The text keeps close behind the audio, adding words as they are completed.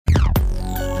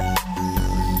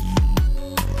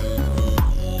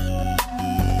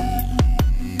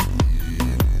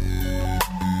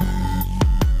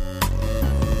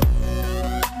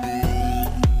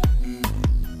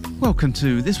welcome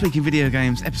to This Week in Video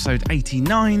Games, episode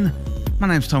 89. My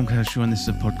name's Tom Kershaw and this is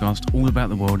a podcast all about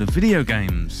the world of video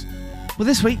games. Well,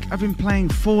 this week I've been playing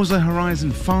Forza Horizon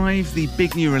 5, the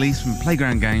big new release from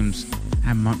Playground Games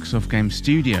and Microsoft Game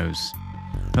Studios.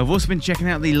 I've also been checking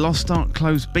out the Lost Ark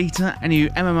closed beta, a new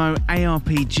MMO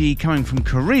ARPG coming from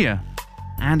Korea,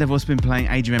 and I've also been playing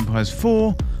Age of Empires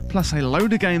 4, plus a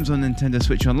load of games on Nintendo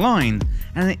Switch Online,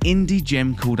 and an indie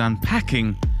gem called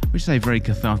Unpacking, which is a very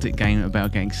cathartic game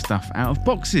about getting stuff out of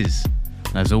boxes.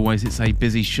 As always, it's a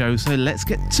busy show, so let's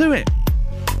get to it.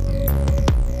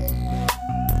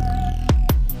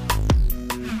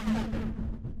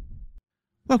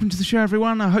 Welcome to the show,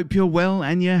 everyone. I hope you're well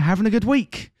and you're having a good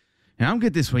week. Now, I'm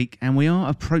good this week, and we are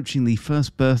approaching the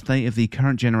first birthday of the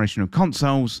current generation of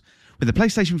consoles with the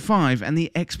PlayStation 5 and the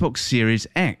Xbox Series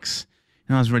X.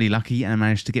 And I was really lucky and I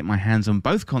managed to get my hands on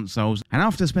both consoles, and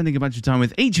after spending a bunch of time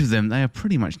with each of them, they are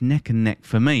pretty much neck and neck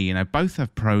for me. You know, both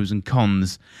have pros and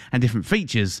cons and different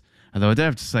features, although I do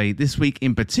have to say this week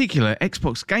in particular,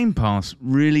 Xbox Game Pass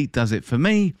really does it for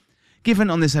me, given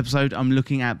on this episode I'm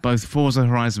looking at both Forza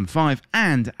Horizon 5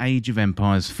 and Age of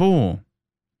Empires 4.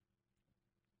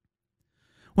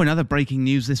 Well, in other breaking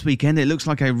news this weekend, it looks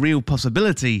like a real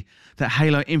possibility that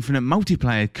Halo Infinite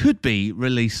multiplayer could be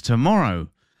released tomorrow.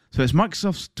 So it's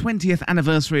Microsoft's 20th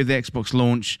anniversary of the Xbox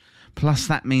launch, plus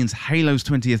that means Halo's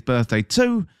 20th birthday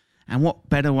too, and what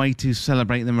better way to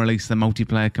celebrate than release the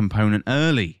multiplayer component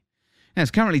early. Now,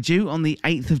 it's currently due on the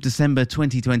 8th of December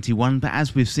 2021, but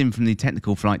as we've seen from the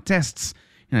technical flight tests,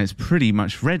 it's pretty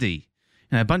much ready.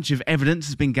 A bunch of evidence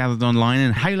has been gathered online,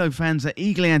 and Halo fans are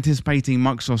eagerly anticipating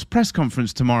Microsoft's press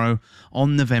conference tomorrow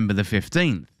on November the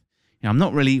 15th. I'm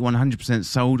not really 100%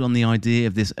 sold on the idea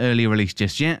of this early release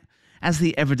just yet, as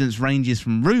the evidence ranges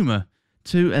from rumour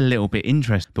to a little bit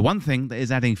interesting. But one thing that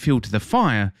is adding fuel to the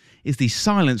fire is the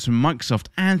silence from Microsoft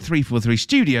and 343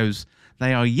 Studios.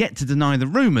 They are yet to deny the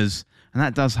rumours, and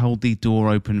that does hold the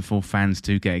door open for fans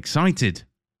to get excited.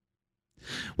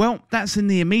 Well, that's in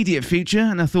the immediate future,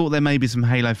 and I thought there may be some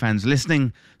Halo fans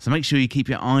listening, so make sure you keep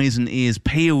your eyes and ears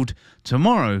peeled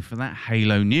tomorrow for that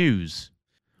Halo news.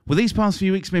 Well, these past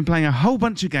few weeks I've been playing a whole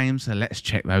bunch of games, so let's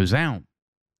check those out.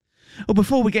 Well,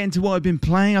 before we get into what I've been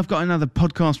playing, I've got another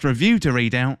podcast review to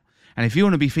read out, and if you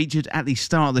want to be featured at the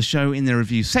start of the show in the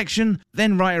review section,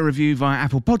 then write a review via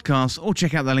Apple Podcasts or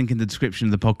check out the link in the description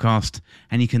of the podcast,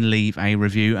 and you can leave a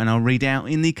review and I'll read out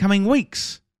in the coming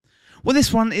weeks. Well,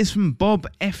 this one is from Bob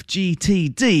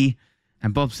FGTD,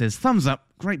 and Bob says, thumbs up,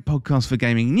 great podcast for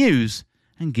gaming news,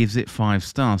 and gives it 5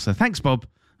 stars. So thanks, Bob.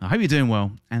 I hope you're doing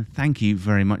well, and thank you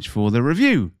very much for the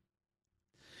review.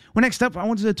 Well, next up, I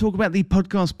wanted to talk about the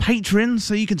podcast Patreon,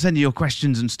 so you can send your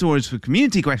questions and stories for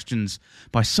community questions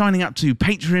by signing up to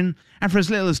Patreon, and for as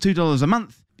little as $2 a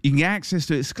month, you can get access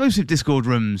to exclusive Discord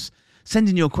rooms, send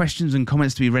in your questions and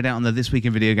comments to be read out on the This Week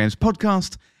in Video Games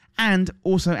podcast, and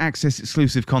also access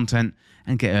exclusive content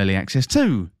and get early access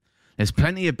too. There's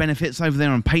plenty of benefits over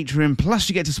there on Patreon, plus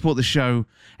you get to support the show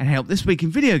and help This Week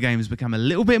in Video Games become a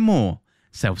little bit more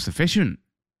self-sufficient.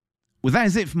 Well, that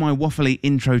is it for my waffly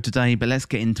intro today, but let's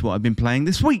get into what I've been playing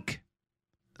this week.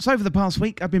 So over the past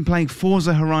week, I've been playing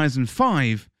Forza Horizon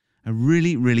 5, a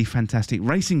really fantastic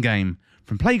racing game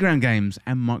from Playground Games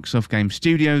and Microsoft Game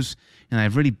Studios. And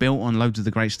they've really built on loads of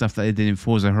the great stuff that they did in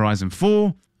Forza Horizon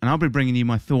 4, and I'll be bringing you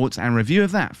my thoughts and review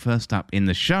of that first up in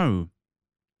the show.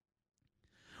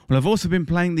 Well, I've also been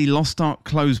playing the Lost Ark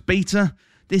closed beta.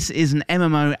 This is an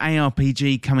MMO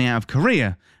ARPG coming out of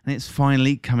Korea, and it's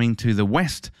finally coming to the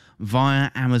West via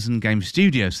Amazon Game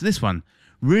Studios. So this one,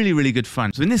 really good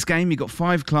fun. So in this game, you've got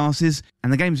 5 classes,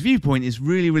 and the game's viewpoint is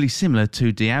really similar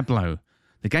to Diablo.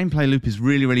 The gameplay loop is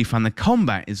really fun. The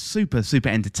combat is super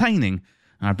entertaining,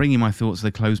 and I'll bring you my thoughts of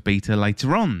the closed beta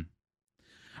later on.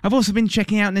 I've also been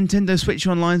checking out Nintendo Switch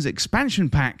Online's expansion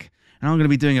pack, and I'm going to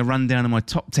be doing a rundown of my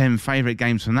top 10 favourite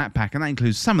games from that pack, and that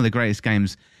includes some of the greatest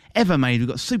games ever made. We've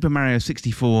got Super Mario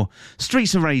 64,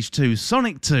 Streets of Rage 2,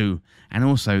 Sonic 2, and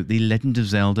also The Legend of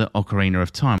Zelda Ocarina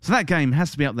of Time. So that game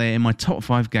has to be up there in my top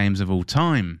 5 games of all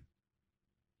time.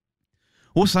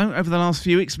 Also, over the last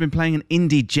few weeks, I've been playing an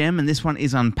indie gem, and this one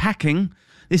is Unpacking.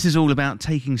 This is all about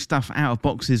taking stuff out of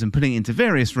boxes and putting it into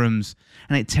various rooms,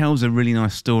 and it tells a really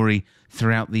nice story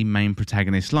throughout the main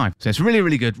protagonist's life. So it's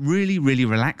really good, really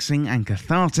relaxing and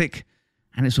cathartic,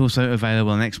 and it's also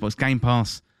available on Xbox Game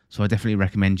Pass, so I definitely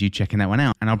recommend you checking that one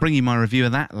out. And I'll bring you my review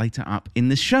of that later up in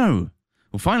the show.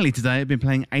 Well, finally today, I've been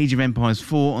playing Age of Empires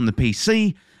 4 on the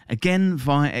PC, again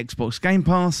via Xbox Game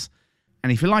Pass,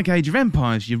 and if you like Age of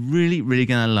Empires, you're really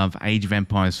going to love Age of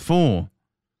Empires 4.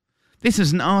 This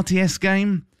is an RTS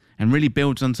game, and really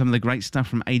builds on some of the great stuff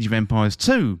from Age of Empires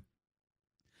 2.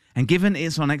 And given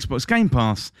it's on Xbox Game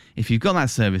Pass, if you've got that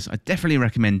service, I definitely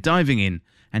recommend diving in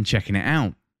and checking it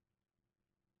out.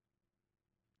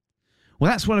 Well,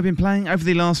 that's what I've been playing over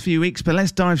the last few weeks, but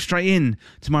let's dive straight in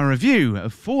to my review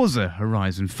of Forza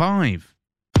Horizon 5.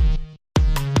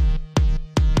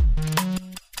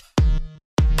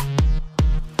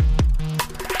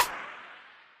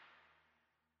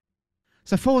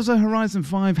 So Forza Horizon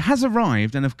 5 has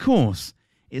arrived, and of course,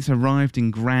 it's arrived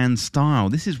in grand style.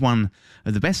 This is one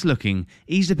of the best looking,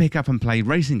 easy to pick up and play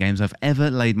racing games I've ever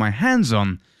laid my hands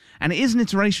on. And it is an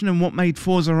iteration on what made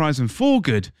Forza Horizon 4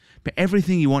 good, but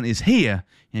everything you want is here.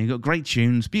 You've got great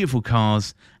tunes, beautiful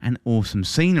cars, and awesome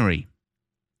scenery.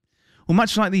 Well,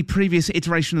 much like the previous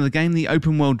iteration of the game, the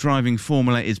open world driving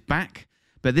formula is back,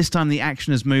 but this time the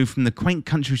action has moved from the quaint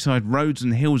countryside roads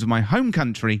and hills of my home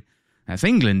country, that's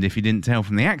England if you didn't tell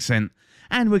from the accent,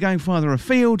 and we're going farther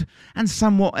afield and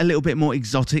somewhat a little bit more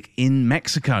exotic in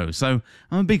Mexico. So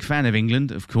I'm a big fan of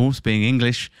England, of course, being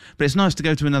English, but it's nice to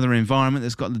go to another environment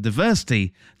that's got the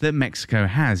diversity that Mexico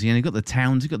has. You've got the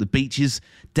towns, you've got the beaches,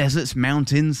 deserts,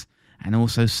 mountains, and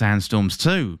also sandstorms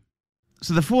too.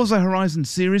 So the Forza Horizon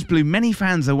series blew many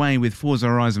fans away with Forza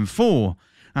Horizon 4.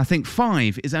 I think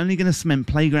 5 is only going to cement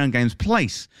Playground Games'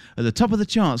 place at the top of the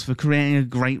charts for creating a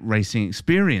great racing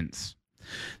experience.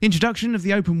 The introduction of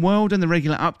the open world and the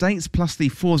regular updates, plus the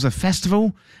Forza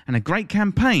Festival and a great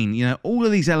campaign, all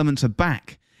of these elements are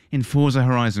back in Forza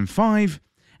Horizon 5,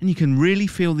 and you can really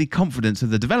feel the confidence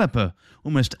of the developer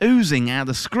almost oozing out of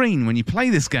the screen when you play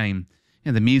this game.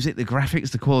 The music, the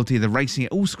graphics, the quality of the racing,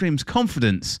 it all screams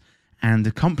confidence and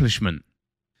accomplishment.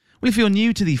 Well, if you're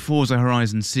new to the Forza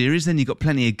Horizon series, then you've got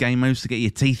plenty of game modes to get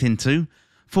your teeth into.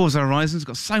 Forza Horizon's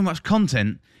got so much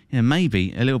content,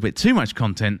 maybe a little bit too much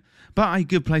content, but a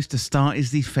good place to start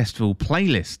is the festival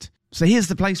playlist. So here's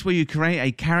the place where you create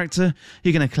a character,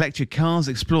 you're going to collect your cars,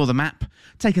 explore the map,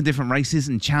 take on different races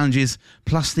and challenges,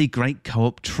 plus the great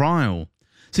co-op trial.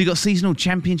 So you've got seasonal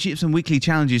championships and weekly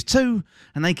challenges too,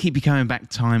 and they keep you coming back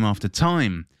time after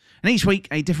time. And each week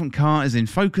a different car is in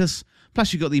focus,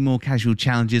 plus you've got the more casual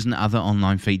challenges and other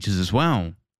online features as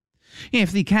well.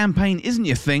 If the campaign isn't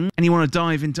your thing and you want to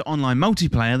dive into online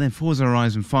multiplayer, then Forza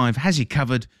Horizon 5 has you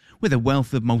covered with a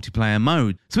wealth of multiplayer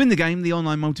mode. So in the game, the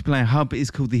online multiplayer hub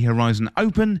is called the Horizon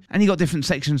Open, and you've got different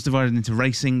sections divided into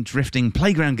racing, drifting,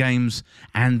 playground games,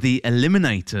 and the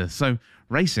Eliminator. So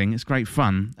racing is great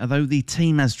fun, although the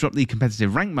team has dropped the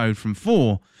competitive rank mode from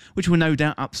 4, which will no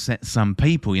doubt upset some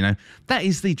people. That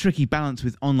is the tricky balance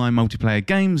with online multiplayer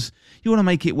games. You want to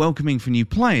make it welcoming for new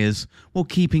players while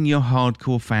keeping your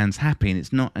hardcore fans happy, and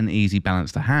it's not an easy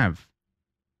balance to have.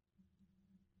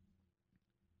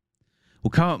 Well,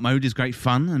 co-op mode is great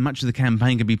fun, and much of the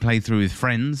campaign can be played through with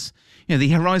friends. The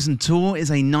Horizon Tour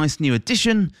is a nice new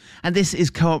addition, and this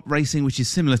is co-op racing which is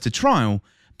similar to Trial,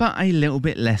 but a little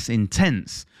bit less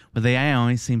intense, where the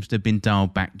AI seems to have been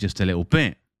dialed back just a little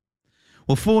bit.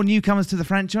 Well, for newcomers to the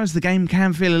franchise, the game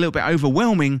can feel a little bit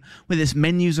overwhelming with its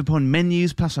menus upon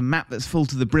menus, plus a map that's full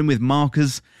to the brim with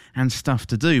markers and stuff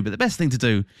to do. But the best thing to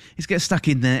do is get stuck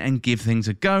in there and give things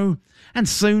a go. And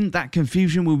soon that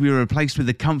confusion will be replaced with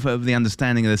the comfort of the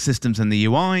understanding of the systems and the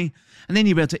UI. And then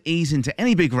you'll be able to ease into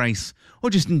any big race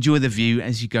or just enjoy the view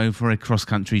as you go for a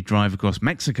cross-country drive across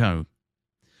Mexico.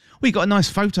 We've got a nice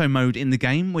photo mode in the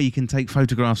game where you can take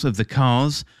photographs of the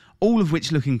cars, all of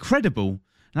which look incredible.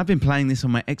 And I've been playing this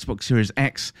on my Xbox Series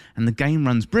X, and the game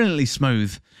runs brilliantly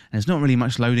smooth, and there's not really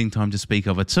much loading time to speak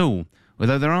of at all.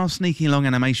 Although there are sneaky long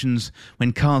animations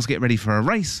when cars get ready for a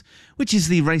race, which is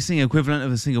the racing equivalent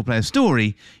of a single-player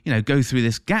story, go through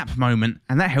this gap moment,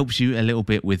 and that helps you a little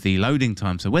bit with the loading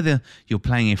time. So whether you're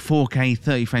playing in 4K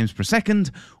 30 frames per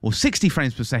second or 60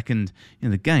 frames per second,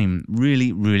 the game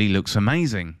really, really looks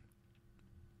amazing.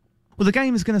 Well, the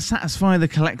game is going to satisfy the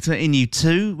collector in you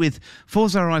too, with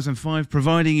Forza Horizon 5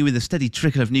 providing you with a steady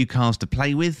trickle of new cars to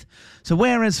play with. So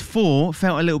whereas 4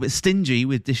 felt a little bit stingy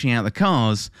with dishing out the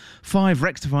cars, 5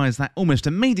 rectifies that almost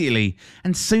immediately,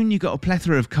 and soon you've got a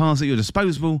plethora of cars at your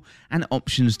disposal and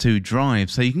options to drive.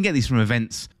 So you can get these from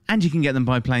events, and you can get them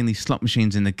by playing the slot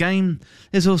machines in the game.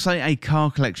 There's also a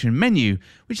car collection menu,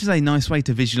 which is a nice way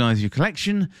to visualise your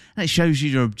collection, and it shows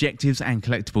you your objectives and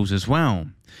collectibles as well.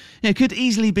 It could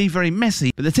easily be very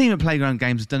messy, but the team at Playground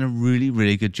Games has done a really,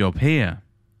 really good job here.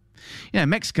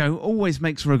 Mexico always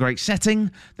makes for a great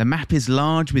setting. The map is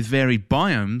large with varied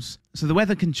biomes, so the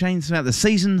weather can change throughout the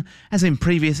season, as in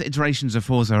previous iterations of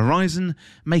Forza Horizon,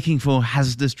 making for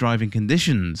hazardous driving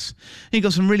conditions. You've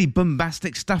got some really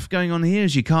bombastic stuff going on here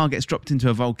as your car gets dropped into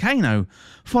a volcano,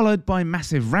 followed by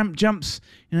massive ramp jumps.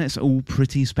 It's all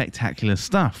pretty spectacular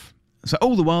stuff. So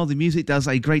all the while, the music does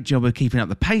a great job of keeping up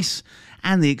the pace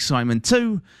and the excitement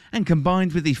too, and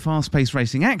combined with the fast-paced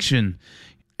racing action.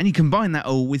 And you combine that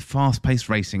all with fast-paced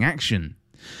racing action.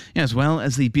 As well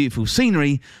as the beautiful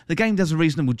scenery, the game does a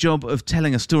reasonable job of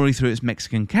telling a story through its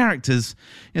Mexican characters.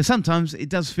 Sometimes it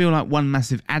does feel like one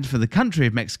massive ad for the country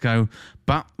of Mexico,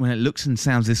 but when it looks and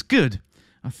sounds this good,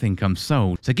 I think I'm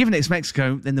sold. So given it's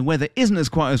Mexico, then the weather isn't as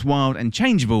quite as wild and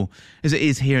changeable as it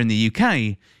is here in the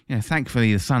UK.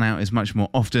 Thankfully the sun out is much more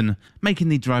often, making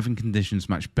the driving conditions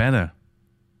much better.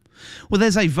 Well,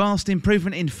 there's a vast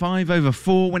improvement in 5 over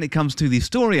 4 when it comes to the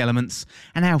story elements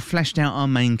and how fleshed out our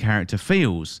main character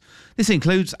feels. This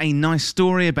includes a nice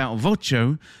story about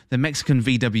Vocho, the Mexican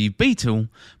VW Beetle,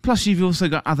 plus you've also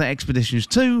got other expeditions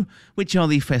too, which are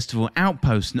the festival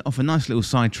outposts and offer a nice little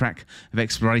sidetrack of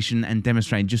exploration and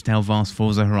demonstrating just how vast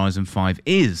Forza Horizon 5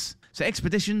 is. So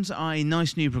expeditions are a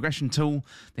nice new progression tool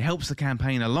that helps the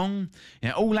campaign along.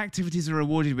 All activities are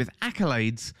rewarded with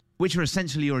accolades, which are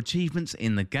essentially your achievements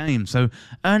in the game. So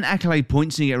earn accolade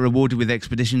points and you get rewarded with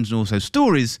expeditions and also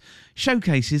stories,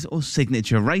 showcases or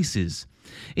signature races.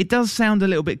 It does sound a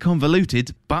little bit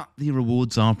convoluted, but the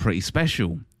rewards are pretty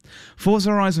special.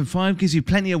 Forza Horizon 5 gives you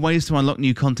plenty of ways to unlock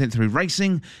new content through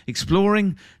racing,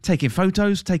 exploring, taking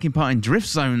photos, taking part in drift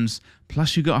zones,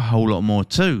 plus you've got a whole lot more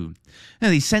too. Now,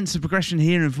 the sense of progression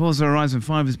here in Forza Horizon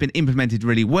 5 has been implemented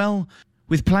really well,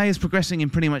 with players progressing in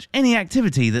pretty much any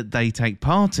activity that they take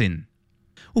part in.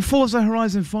 Well, Forza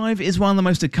Horizon 5 is one of the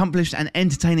most accomplished and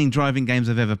entertaining driving games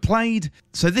I've ever played.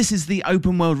 So this is the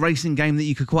open world racing game that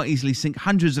you could quite easily sink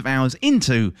hundreds of hours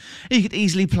into. You could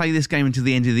easily play this game until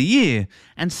the end of the year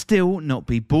and still not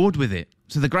be bored with it.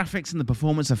 So the graphics and the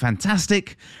performance are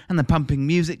fantastic, and the pumping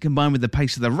music combined with the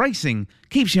pace of the racing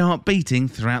keeps your heart beating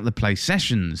throughout the play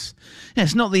sessions.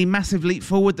 It's not the massive leap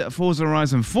forward that Forza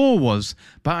Horizon 4 was,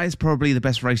 but it's probably the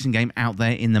best racing game out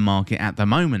there in the market at the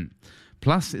moment.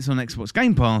 Plus, it's on Xbox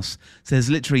Game Pass, so there's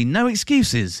literally no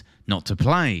excuses not to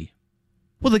play.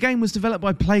 Well, the game was developed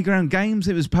by Playground Games,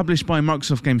 it was published by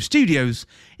Microsoft Game Studios,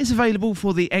 it's available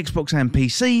for the Xbox and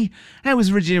PC, and it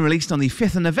was originally released on the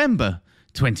 5th of November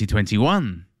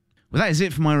 2021. Well, that is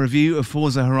it for my review of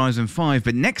Forza Horizon 5,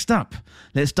 but next up,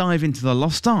 let's dive into the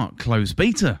Lost Ark closed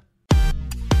beta.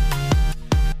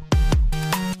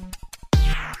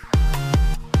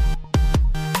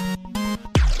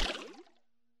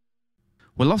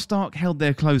 Well, Lost Ark held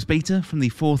their closed beta from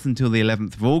the 4th until the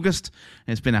 11th of August,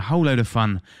 and it's been a whole load of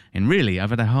fun, and really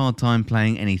I've had a hard time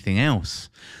playing anything else.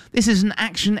 This is an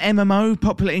action MMO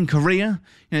popular in Korea,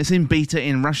 it's in beta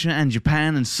in Russia and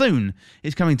Japan, and soon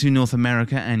it's coming to North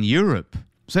America and Europe.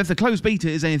 So if the closed beta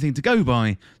is anything to go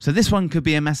by, so this one could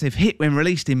be a massive hit when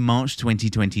released in March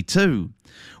 2022.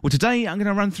 Well, today I'm going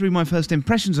to run through my first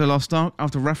impressions of Lost Ark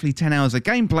after roughly 10 hours of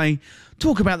gameplay,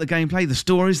 talk about the gameplay, the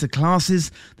stories, the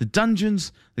classes, the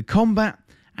dungeons, the combat,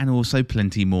 and also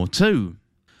plenty more too.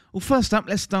 Well, first up,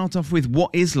 let's start off with what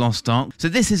is Lost Ark. So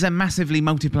this is a massively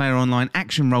multiplayer online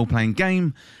action role-playing game,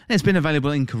 and it's been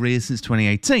available in Korea since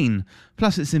 2018,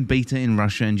 plus it's in beta in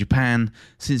Russia and Japan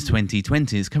since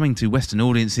 2020. It's coming to Western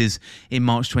audiences in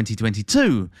March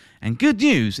 2022, and good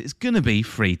news, it's going to be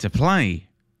free to play.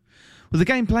 Well, the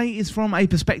gameplay is from a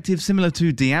perspective similar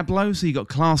to Diablo, so you've got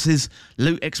classes,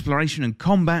 loot, exploration and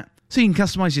combat, so you can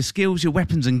customise your skills, your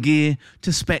weapons and gear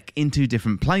to spec into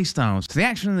different playstyles. So the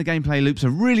action and the gameplay loops are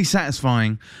really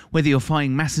satisfying, whether you're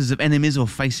fighting masses of enemies or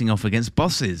facing off against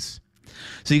bosses.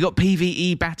 So you've got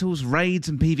PvE battles, raids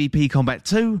and PvP combat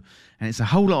too, and it's a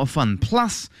whole lot of fun.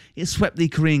 Plus, it swept the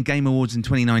Korean Game Awards in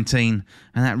 2019,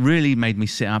 and that really made me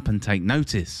sit up and take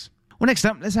notice. Well, next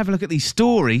up, let's have a look at the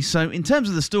story. So in terms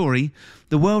of the story,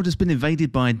 the world has been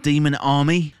invaded by a demon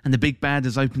army, and the big bad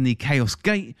has opened the Chaos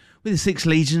Gate with the 6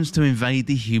 legions to invade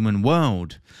the human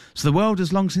world. So the world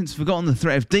has long since forgotten the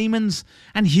threat of demons,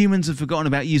 and humans have forgotten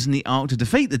about using the Ark to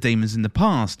defeat the demons in the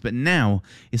past, but now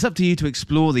it's up to you to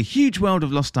explore the huge world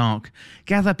of Lost Ark,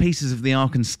 gather pieces of the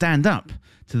Ark and stand up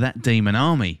to that demon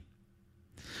army.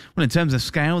 Well, in terms of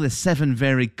scale, there's 7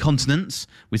 varied continents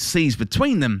with seas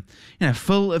between them,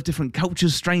 full of different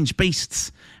cultures, strange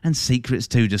beasts, and secrets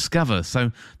to discover.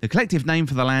 So the collective name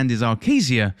for the land is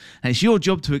Arkesia, and it's your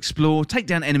job to explore, take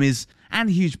down enemies and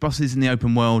huge bosses in the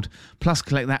open world, plus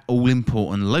collect that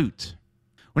all-important loot.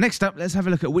 Well, next up, let's have a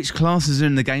look at which classes are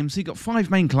in the game. So you've got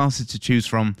 5 main classes to choose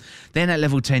from. Then at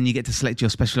level 10, you get to select your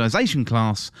specialisation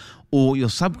class or your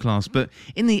subclass. But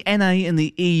in the NA and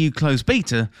the EU closed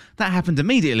beta, that happened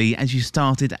immediately as you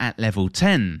started at level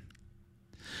 10.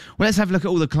 Well, let's have a look at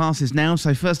all the classes now.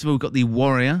 So first of all, we've got the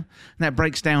Warrior, and that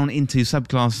breaks down into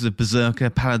subclasses of Berserker,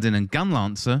 Paladin and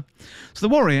Gunlancer. So the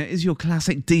Warrior is your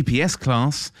classic DPS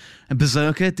class, and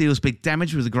Berserker deals big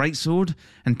damage with a greatsword,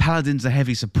 and Paladin's a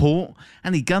heavy support,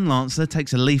 and the Gunlancer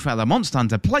takes a leaf out of the Monster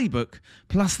Hunter playbook,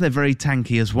 plus they're very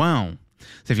tanky as well.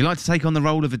 So if you like to take on the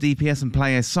role of a DPS and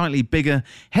play a slightly bigger,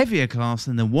 heavier class,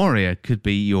 then the Warrior could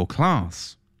be your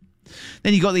class.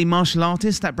 Then you've got the Martial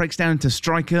Artist, that breaks down into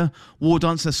Striker, War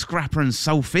Dancer, Scrapper and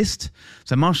Soul Fist.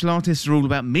 So Martial Artists are all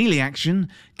about melee action,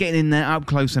 getting in there up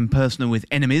close and personal with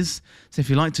enemies. So if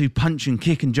you like to punch and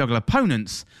kick and juggle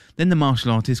opponents, then the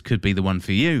Martial Artist could be the one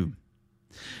for you.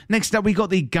 Next up we got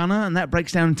the Gunner, and that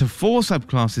breaks down into 4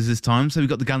 subclasses this time. So we've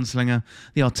got the Gunslinger,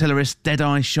 the Artillerist,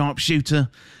 Deadeye, Sharpshooter,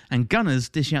 and Gunners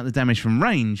dish out the damage from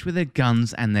range with their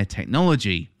guns and their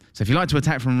technology. So if you like to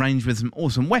attack from range with some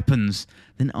awesome weapons,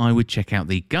 then I would check out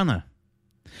the Gunner.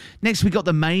 Next we got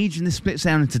the Mage, and this splits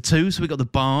down into 2. So we've got the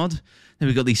Bard, then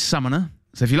we've got the Summoner.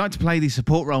 So if you like to play the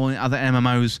support role in other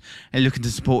MMOs and looking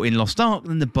to support in Lost Ark,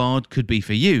 then the Bard could be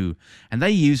for you. And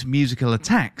they use musical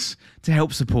attacks to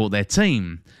help support their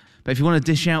team. But if you want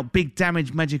to dish out big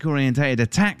damage magic orientated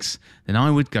attacks, then I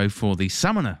would go for the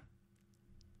Summoner.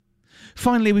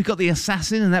 Finally, we've got the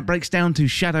Assassin, and that breaks down to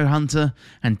Shadow Hunter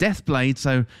and Deathblade.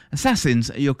 So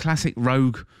Assassins are your classic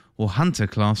rogue or hunter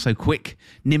class, so quick,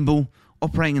 nimble,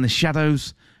 operating in the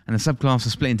shadows, and the subclass are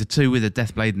split into 2 with the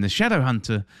Deathblade and the Shadow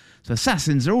Hunter. So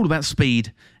Assassins are all about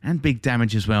speed and big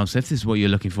damage as well, so if this is what you're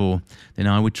looking for, then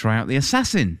I would try out the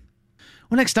Assassin.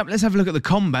 Well, next up, let's have a look at the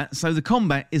combat. So the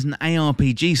combat is an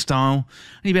ARPG style, and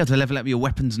you'll be able to level up your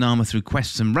weapons and armor through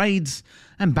quests and raids,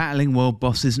 and battling world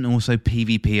bosses and also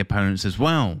PvP opponents as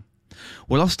well.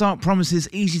 Well, Lost Ark promises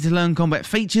easy-to-learn combat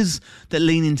features that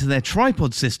lean into their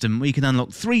tripod system, where you can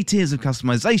unlock 3 tiers of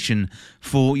customization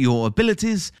for your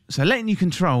abilities, so letting you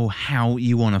control how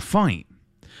you want to fight.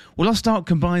 Well, Lost Ark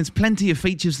combines plenty of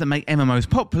features that make MMOs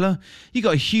popular. You've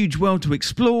got a huge world to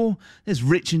explore, there's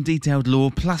rich and detailed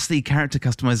lore, plus the character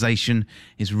customization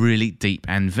is really deep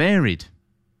and varied.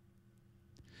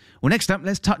 Well, next up,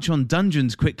 let's touch on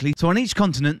dungeons quickly. So on each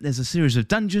continent, there's a series of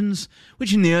dungeons,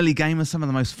 which in the early game are some of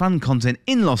the most fun content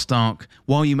in Lost Ark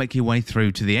while you make your way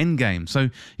through to the end game. So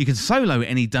you can solo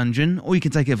any dungeon, or you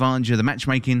can take advantage of the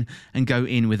matchmaking and go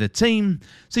in with a team.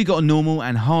 So you've got a normal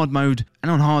and hard mode, and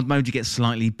on hard mode you get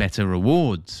slightly better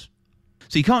rewards.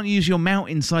 So you can't use your mount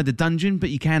inside the dungeon, but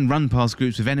you can run past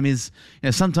groups of enemies.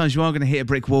 Sometimes you are going to hit a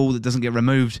brick wall that doesn't get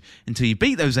removed until you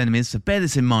beat those enemies, so bear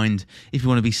this in mind if you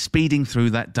want to be speeding through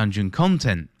that dungeon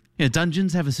content.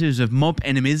 Dungeons have a series of mob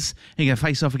enemies, and you're going to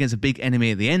face off against a big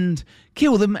enemy at the end,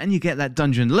 kill them, and you get that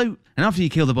dungeon loot. And after you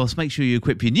kill the boss, make sure you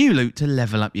equip your new loot to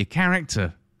level up your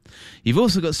character. You've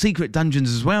also got secret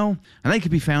dungeons as well, and they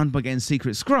can be found by getting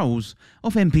secret scrolls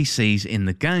off NPCs in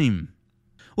the game.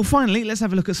 Well, finally, let's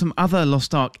have a look at some other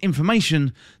Lost Ark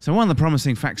information. So one of the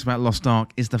promising facts about Lost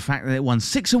Ark is the fact that it won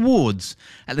 6 awards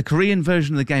at the Korean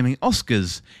version of the gaming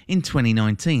Oscars in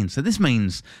 2019. So this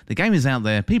means the game is out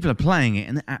there, people are playing it,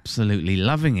 and they're absolutely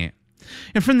loving it.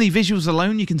 And from the visuals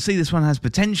alone, you can see this one has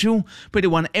potential, but it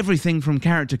won everything from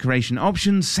character creation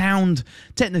options, sound,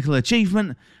 technical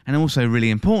achievement, and also,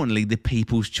 really importantly, the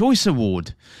People's Choice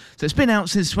Award. So it's been out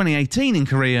since 2018 in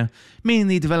Korea, meaning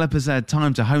the developers had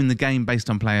time to hone the game based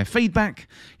on player feedback.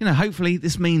 Hopefully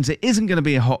this means it isn't going to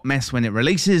be a hot mess when it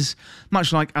releases,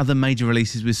 much like other major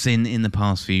releases we've seen in the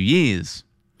past few years.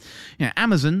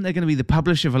 Amazon, they're going to be the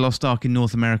publisher for Lost Ark in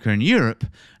North America and Europe,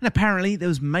 and apparently there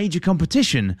was major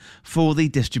competition for the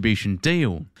distribution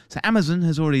deal. So Amazon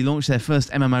has already launched their first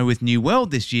MMO with New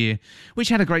World this year, which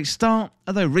had a great start,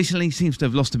 although recently seems to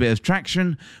have lost a bit of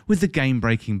traction with the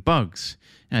game-breaking bugs.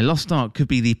 Lost Ark could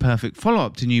be the perfect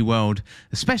follow-up to New World,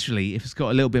 especially if it's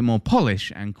got a little bit more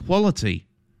polish and quality.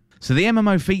 So the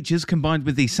MMO features, combined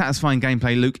with the satisfying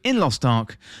gameplay loop in Lost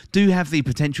Ark, do have the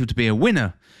potential to be a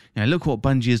winner. Look what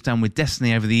Bungie has done with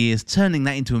Destiny over the years, turning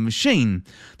that into a machine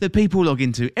that people log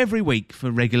into every week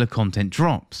for regular content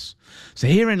drops. So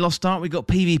here in Lost Ark, we've got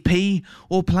PvP,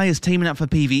 or players teaming up for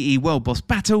PvE world boss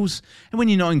battles, and when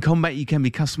you're not in combat, you can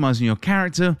be customizing your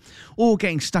character, or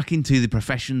getting stuck into the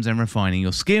professions and refining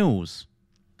your skills.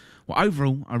 Well,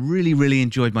 overall, I really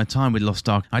enjoyed my time with Lost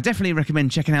Ark. I definitely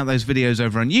recommend checking out those videos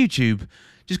over on YouTube.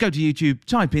 Just go to YouTube,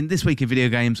 type in This Week in Video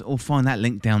Games, or find that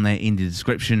link down there in the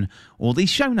description or the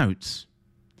show notes.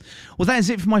 Well, that is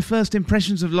it for my first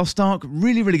impressions of Lost Ark.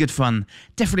 Really good fun.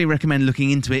 Definitely recommend looking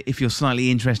into it if you're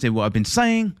slightly interested in what I've been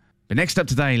saying. But next up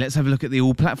today, let's have a look at the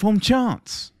all-platform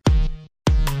charts.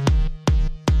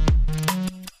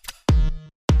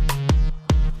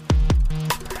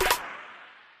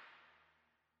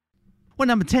 Well,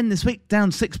 number 10 this week,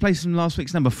 down 6 places from last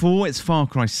week's number 4, it's Far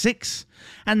Cry 6.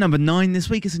 And number 9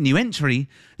 this week is a new entry.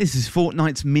 This is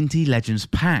Fortnite's Minty Legends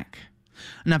Pack.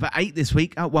 Number 8 this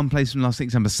week, up 1 place from last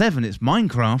week's number 7, it's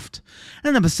Minecraft.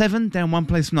 And number 7, down 1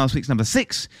 place from last week's number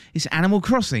 6, is Animal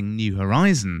Crossing New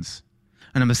Horizons.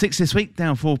 And number 6 this week,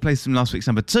 down 4 places from last week's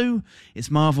number 2, it's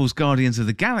Marvel's Guardians of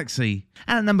the Galaxy.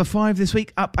 And at number 5 this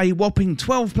week, up a whopping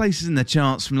 12 places in the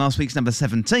charts from last week's number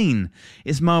 17,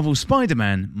 it's Marvel's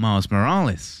Spider-Man Miles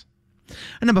Morales.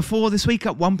 And number 4 this week,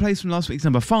 up 1 place from last week's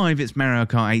number 5, it's Mario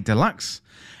Kart 8 Deluxe.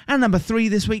 And number 3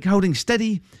 this week, holding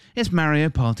steady, it's Mario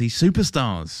Party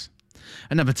Superstars.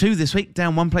 And number 2 this week,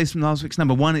 down 1 place from last week's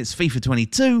number 1, it's FIFA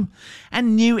 22.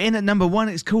 And new in at number 1,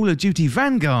 it's Call of Duty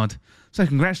Vanguard. So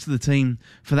congrats to the team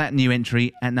for that new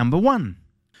entry at number 1.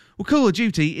 Well, Call of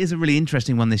Duty is a really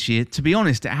interesting one this year. To be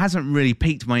honest, it hasn't really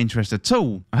piqued my interest at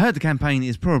all. I heard the campaign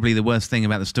is probably the worst thing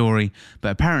about the story,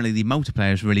 but apparently the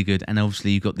multiplayer is really good, and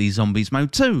obviously you've got the Zombies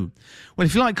mode too. Well,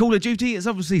 if you like Call of Duty, it's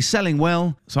obviously selling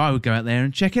well, so I would go out there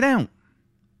and check it out.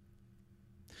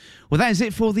 Well, that is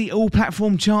it for the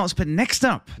all-platform charts, but next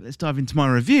up, let's dive into my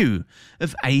review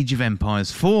of Age of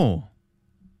Empires 4.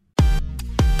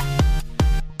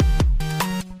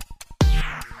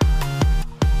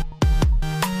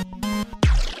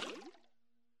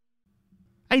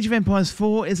 Age of Empires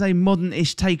 4 is a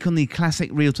modern-ish take on the classic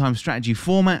real-time strategy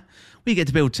format, where you get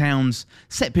to build towns,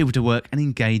 set people to work and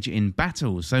engage in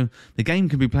battles. So the game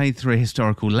can be played through a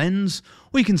historical lens,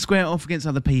 or you can square it off against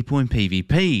other people in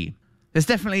PvP. There's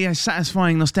definitely a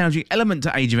satisfying nostalgic element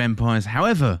to Age of Empires.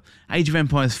 However, Age of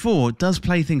Empires 4 does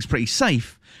play things pretty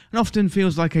safe, and often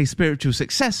feels like a spiritual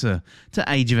successor to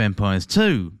Age of Empires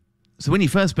 2. So when you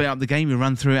first build up the game, you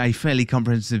run through a fairly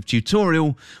comprehensive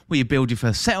tutorial where you build your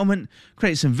first settlement,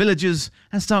 create some villagers,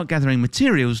 and start gathering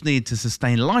materials needed to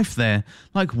sustain life there,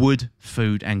 like wood,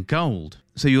 food, and gold.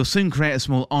 So you'll soon create a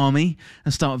small army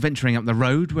and start venturing up the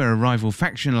road where a rival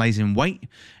faction lays in wait, and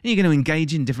you're going to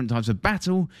engage in different types of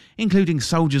battle, including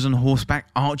soldiers on horseback,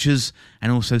 archers,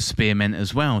 and also spearmen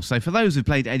as well. So for those who've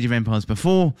played Age of Empires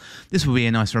before, this will be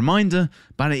a nice reminder,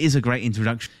 but it is a great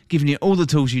introduction, giving you all the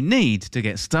tools you need to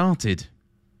get started.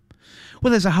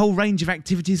 Well, there's a whole range of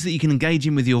activities that you can engage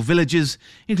in with your villagers,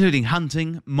 including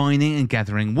hunting, mining, and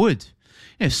gathering wood.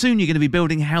 Soon you're going to be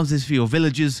building houses for your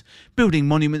villagers, building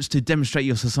monuments to demonstrate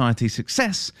your society's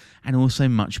success, and also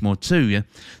much more too. Yeah?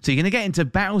 So you're going to get into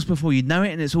battles before you know it,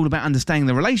 and it's all about understanding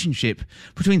the relationship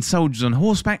between soldiers on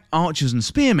horseback, archers and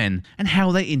spearmen, and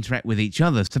how they interact with each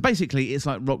other. So basically it's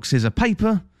like rock, scissors,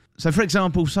 paper. So for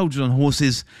example, soldiers on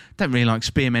horses don't really like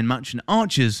spearmen much, and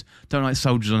archers don't like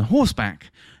soldiers on horseback.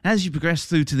 As you progress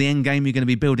through to the end game, you're going to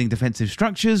be building defensive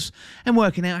structures and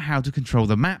working out how to control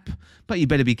the map, but you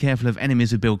better be careful of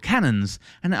enemies who build cannons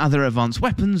and other advanced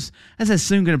weapons, as they're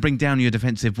soon going to bring down your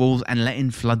defensive walls and let in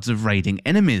floods of raiding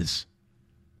enemies.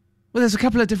 Well, there's a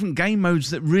couple of different game modes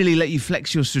that really let you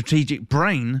flex your strategic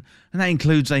brain, and that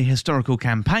includes a historical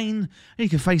campaign, and you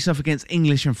can face off against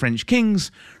English and French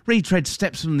kings, retread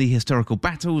steps from the historical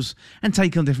battles, and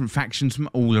take on different factions from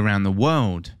all around the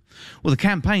world. Well, the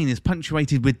campaign is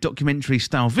punctuated with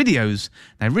documentary-style videos.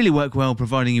 They really work well,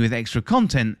 providing you with extra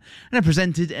content, and are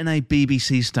presented in a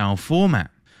BBC-style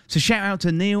format. So shout out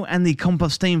to Neil and the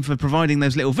Compost team for providing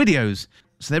those little videos.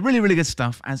 So they're really, really good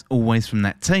stuff, as always, from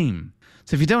that team.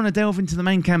 So if you don't want to delve into the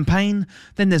main campaign,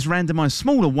 then there's randomised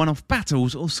smaller one-off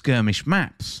battles or skirmish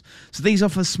maps. So these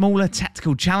offer smaller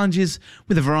tactical challenges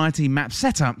with a variety of map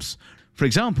setups. For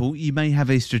example, you may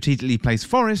have a strategically placed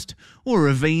forest, or a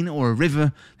ravine or a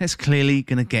river that's clearly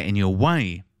going to get in your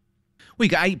way. We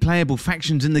got 8 playable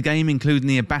factions in the game, including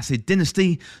the Abbasid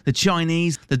dynasty, the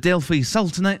Chinese, the Delphi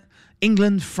Sultanate,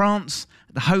 England, France,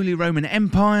 the Holy Roman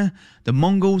Empire, the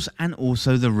Mongols, and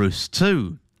also the Rus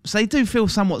too. So they do feel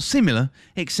somewhat similar,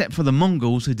 except for the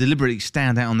Mongols, who deliberately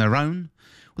stand out on their own.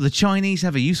 Well, the Chinese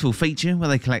have a useful feature where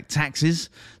they collect taxes,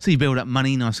 so you build up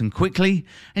money nice and quickly,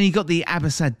 and you got the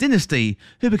Abbasid dynasty,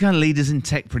 who become leaders in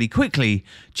tech pretty quickly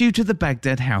due to the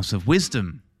Baghdad House of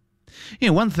Wisdom.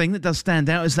 One thing that does stand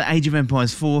out is that Age of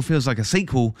Empires 4 feels like a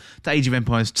sequel to Age of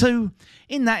Empires 2,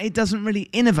 in that it doesn't really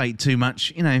innovate too much.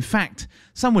 In fact,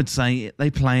 some would say they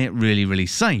play it really, really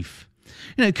safe.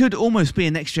 It could almost be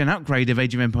a next-gen upgrade of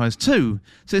Age of Empires 2,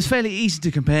 so it's fairly easy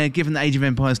to compare given that Age of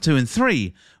Empires 2 and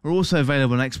 3 are also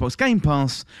available on Xbox Game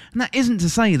Pass, and that isn't to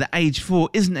say that Age 4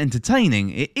 isn't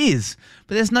entertaining, it is,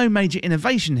 but there's no major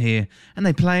innovation here, and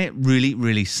they play it really,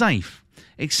 really safe,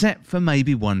 except for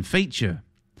maybe one feature.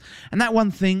 And that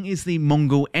one thing is the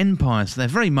Mongol Empire. So they're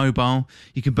very mobile,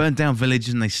 you can burn down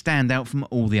villages and they stand out from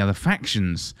all the other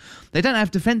factions. They don't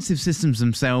have defensive systems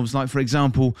themselves, like for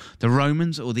example the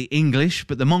Romans or the English,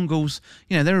 but the Mongols,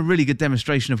 they're a really good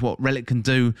demonstration of what Relic can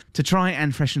do to try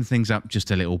and freshen things up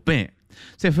just a little bit.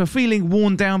 So if you're feeling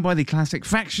worn down by the classic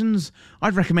factions,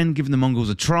 I'd recommend giving the Mongols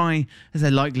a try, as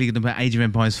they're likely going to put Age of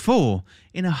Empires 4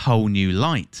 in a whole new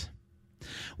light.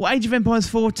 Well, Age of Empires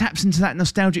 4 taps into that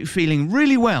nostalgic feeling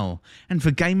really well, and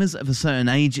for gamers of a certain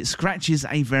age, it scratches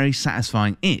a very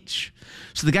satisfying itch.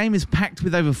 So the game is packed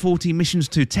with over 40 missions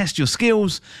to test your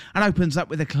skills, and opens up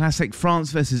with a classic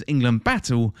France versus England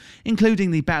battle,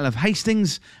 including the Battle of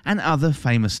Hastings and other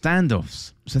famous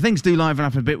standoffs. So things do liven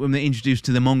up a bit when they're introduced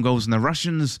to the Mongols and the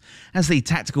Russians, as the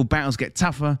tactical battles get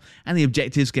tougher and the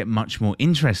objectives get much more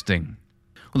interesting.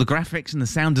 Well, the graphics and the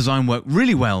sound design work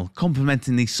really well,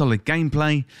 complementing the solid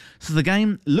gameplay. So the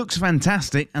game looks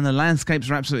fantastic and the landscapes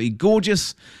are absolutely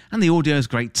gorgeous, and the audio is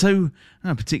great too.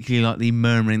 And I particularly like the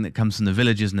murmuring that comes from the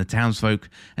villagers and the townsfolk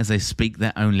as they speak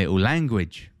their own little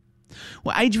language.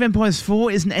 Well, Age of Empires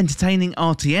 4 is an entertaining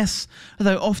RTS,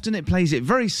 although often it plays it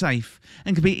very safe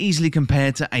and can be easily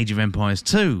compared to Age of Empires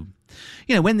 2.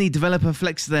 When the developer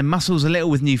flexes their muscles a little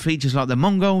with new features like the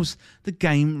Mongols, the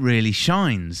game really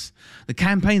shines. The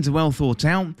campaigns are well thought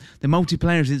out, the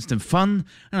multiplayer is instant fun,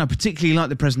 and I particularly like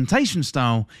the presentation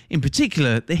style, in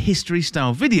particular the history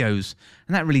style videos,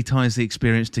 and that really ties the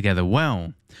experience together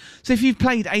well. So if you've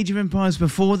played Age of Empires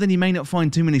before, then you may not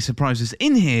find too many surprises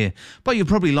in here, but you'll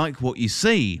probably like what you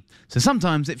see. So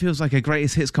sometimes it feels like a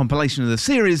greatest hits compilation of the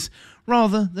series,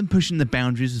 rather than pushing the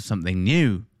boundaries of something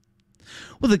new.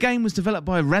 Well, the game was developed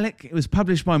by Relic, it was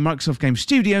published by Microsoft Game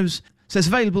Studios, so it's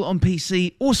available on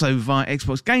PC also via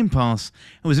Xbox Game Pass,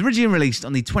 and was originally released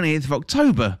on the 28th of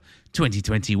October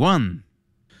 2021.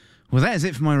 Well, that is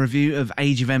it for my review of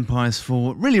Age of Empires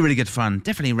 4. Really good fun,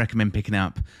 definitely recommend picking it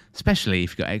up, especially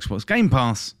if you've got Xbox Game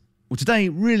Pass. Well, today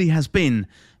really has been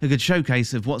a good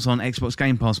showcase of what's on Xbox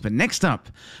Game Pass, but next up,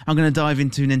 I'm going to dive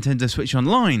into Nintendo Switch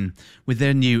Online with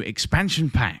their new expansion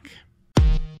pack.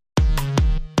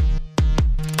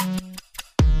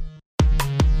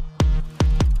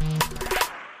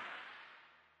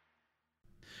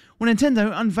 Well,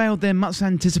 Nintendo unveiled their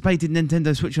much-anticipated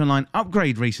Nintendo Switch Online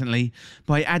upgrade recently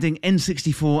by adding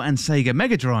N64 and Sega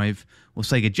Mega Drive, or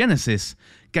Sega Genesis,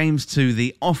 games to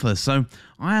the offer. So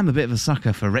I am a bit of a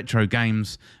sucker for retro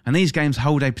games, and these games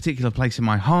hold a particular place in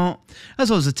my heart,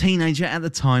 as I was a teenager at the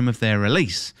time of their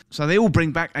release. So they all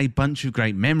bring back a bunch of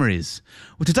great memories.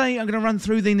 Well, today I'm going to run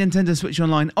through the Nintendo Switch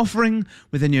Online offering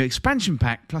with a new expansion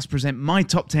pack, plus present my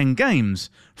top 10 games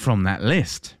from that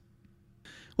list.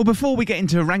 Well, before we get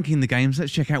into ranking the games,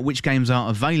 let's check out which games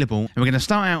are available. And we're going to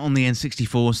start out on the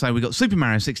N64. So we've got Super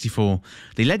Mario 64,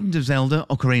 The Legend of Zelda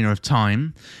Ocarina of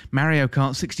Time, Mario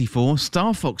Kart 64,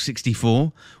 Star Fox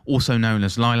 64, also known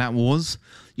as Lilac Wars,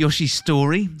 Yoshi's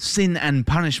Story, Sin and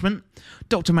Punishment,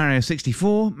 Dr. Mario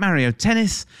 64, Mario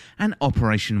Tennis, and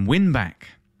Operation Winback.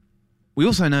 We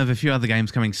also know of a few other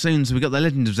games coming soon, so we've got The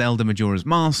Legend of Zelda Majora's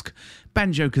Mask,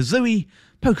 Banjo-Kazooie,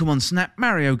 Pokemon Snap,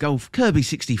 Mario Golf, Kirby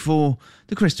 64,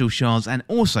 The Crystal Shards, and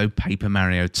also Paper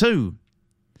Mario 2.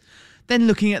 Then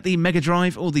looking at the Mega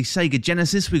Drive or the Sega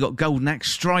Genesis, we got Golden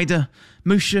Axe Strider,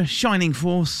 Musha, Shining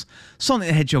Force, Sonic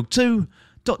the Hedgehog 2,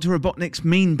 Dr. Robotnik's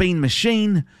Mean Bean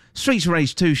Machine, Streets of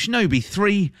Rage 2, Shinobi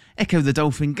 3, Echo the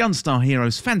Dolphin, Gunstar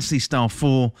Heroes, Phantasy Star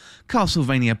 4,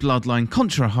 Castlevania Bloodline,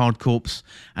 Contra Hard Corps,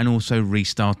 and also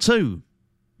Restar 2.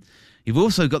 You've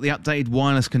also got the updated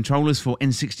wireless controllers for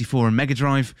N64 and Mega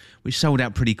Drive, which sold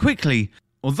out pretty quickly,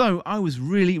 although I was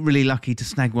really lucky to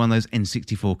snag one of those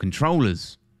N64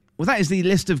 controllers. Well, that is the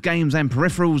list of games and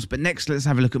peripherals, but next let's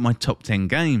have a look at my top 10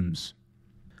 games.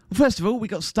 Well, first of all, we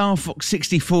got Star Fox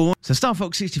 64. So Star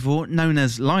Fox 64, known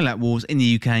as Lilac Wars in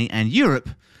the UK and Europe,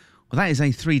 well, that is a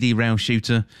 3D rail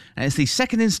shooter, and it's the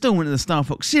second instalment of the Star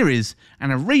Fox series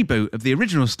and a reboot of the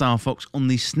original Star Fox on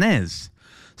the SNES.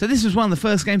 So this was one of the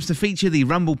first games to feature the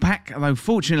Rumble Pack, although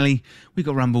fortunately we've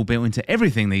got Rumble built into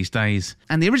everything these days.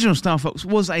 And the original Star Fox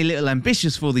was a little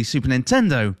ambitious for the Super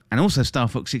Nintendo, and also Star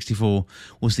Fox 64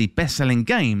 was the best-selling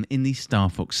game in the Star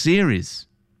Fox series.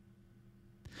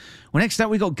 Well, next up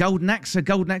we got Golden Axe. So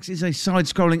Golden Axe is a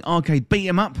side-scrolling arcade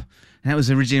beat-em-up, and that was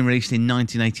originally released in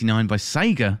 1989 by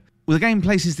Sega. Well, the game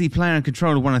places the player in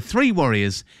control of one of three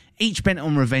warriors, each bent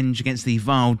on revenge against the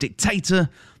vile dictator,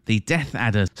 the Death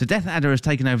Adder. So Death Adder has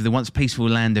taken over the once peaceful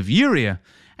land of Uria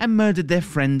and murdered their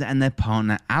friend and their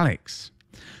partner Alex.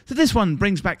 So this one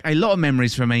brings back a lot of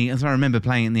memories for me, as I remember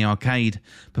playing it in the arcade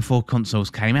before consoles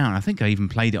came out. I think I even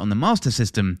played it on the Master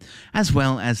System as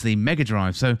well as the Mega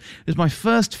Drive. So it was my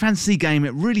first fantasy game.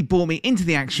 It really brought me into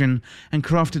the action and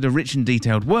crafted a rich and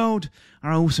detailed world.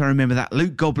 I also remember that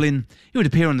Loot Goblin. He would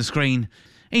appear on the screen.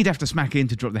 He'd have to smack in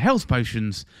to drop the health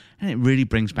potions, and it really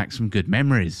brings back some good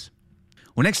memories.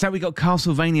 Well, next up we got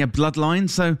Castlevania Bloodlines.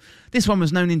 So this one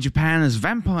was known in Japan as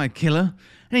Vampire Killer,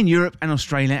 and in Europe and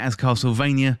Australia as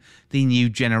Castlevania The New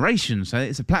Generation. So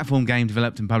it's a platform game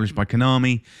developed and published by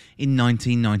Konami in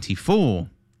 1994.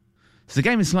 So the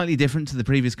game is slightly different to the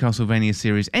previous Castlevania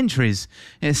series entries.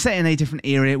 It's set in a different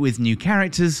era with new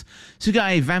characters. So you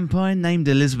got a vampire named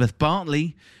Elizabeth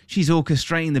Bartley. She's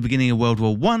orchestrating the beginning of World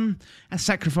War I and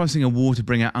sacrificing a war to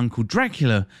bring her Uncle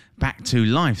Dracula back to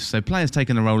life. So players take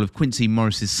on the role of Quincy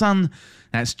Morris's son,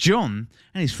 that's John,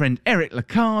 and his friend Eric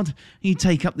Lacard, and you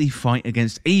take up the fight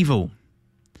against evil.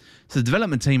 So the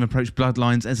development team approached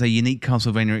Bloodlines as a unique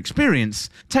Castlevania experience,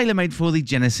 tailor-made for the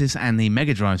Genesis and the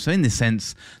Mega Drive. So in this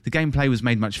sense, the gameplay was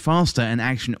made much faster and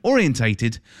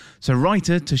action-orientated. So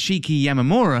writer Toshiki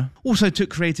Yamamura also took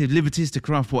creative liberties to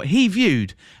craft what he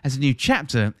viewed as a new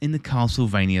chapter in the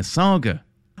Castlevania saga.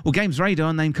 Well, Games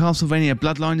Radar named Castlevania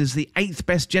Bloodline as the 8th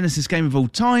best Genesis game of all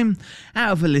time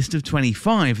out of a list of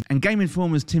 25, and Game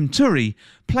Informer's Tim Turi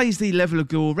plays the level of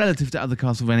gore relative to other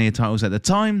Castlevania titles at the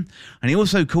time, and he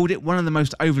also called it one of the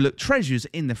most overlooked treasures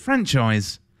in the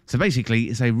franchise. So basically,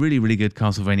 it's a really, really good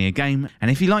Castlevania game, and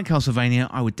if you like Castlevania,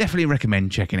 I would definitely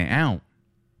recommend checking it out.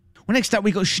 Well, next up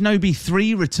we got Shinobi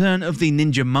 3 Return of the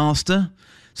Ninja Master.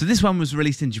 So this one was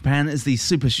released in Japan as the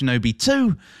Super Shinobi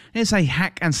 2. It's a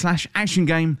hack and slash action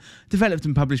game developed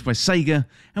and published by Sega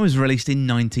and was released in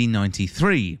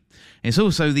 1993. It's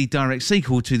also the direct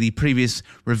sequel to the previous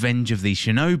Revenge of the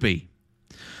Shinobi.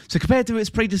 So compared to its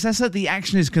predecessor, the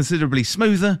action is considerably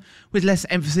smoother, with less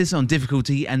emphasis on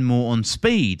difficulty and more on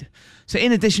speed. So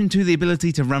in addition to the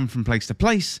ability to run from place to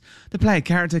place, the player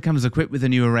character comes equipped with a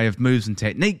new array of moves and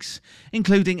techniques,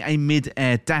 including a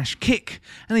mid-air dash kick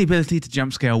and the ability to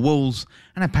jump scale walls,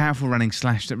 and a powerful running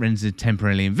slash that renders it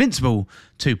temporarily invincible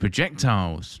to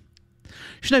projectiles.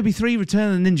 Shinobi 3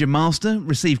 Return of the Ninja Master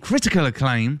received critical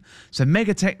acclaim, so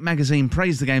Megatech magazine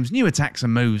praised the game's new attacks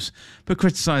and moves, but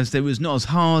criticised that it was not as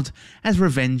hard as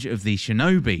Revenge of the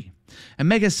Shinobi. And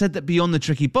Mega said that beyond the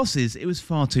tricky bosses, it was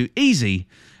far too easy,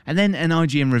 and then an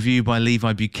IGN review by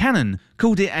Levi Buchanan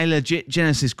called it a legit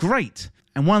Genesis great,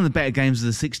 and one of the better games of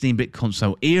the 16-bit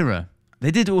console era.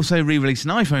 They did also re-release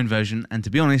an iPhone version, and to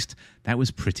be honest, that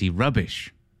was pretty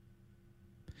rubbish.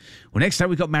 Well, next up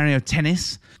we've got Mario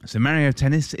Tennis. So Mario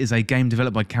Tennis is a game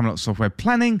developed by Camelot Software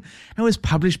Planning and was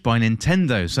published by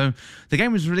Nintendo. So the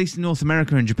game was released in North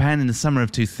America and Japan in the summer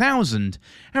of 2000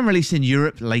 and released in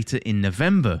Europe later in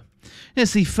November.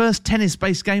 It's the first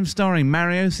tennis-based game starring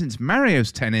Mario since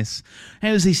Mario's Tennis, and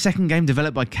it was the second game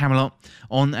developed by Camelot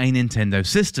on a Nintendo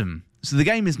system. So the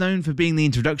game is known for being the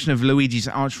introduction of Luigi's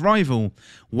arch-rival,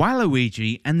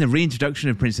 Waluigi, and the reintroduction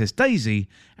of Princess Daisy,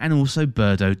 and also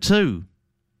Birdo 2.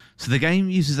 So the game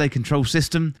uses a control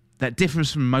system that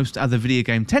differs from most other video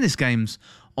game tennis games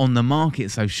on the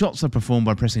market. So shots are performed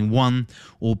by pressing one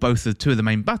or both of two of the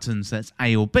main buttons, that's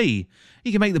A or B.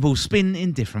 You can make the ball spin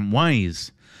in different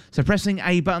ways. So pressing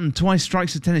A button twice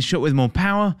strikes a tennis shot with more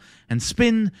power and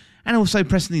spin, and also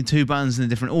pressing the two buttons in a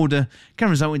different order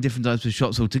can result in different types of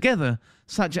shots altogether,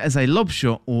 such as a lob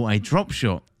shot or a drop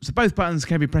shot. So both buttons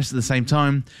can be pressed at the same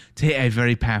time to hit a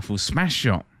very powerful smash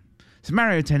shot. So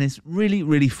Mario Tennis, really,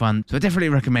 really fun, so I definitely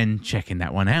recommend checking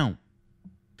that one out.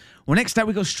 Well, next up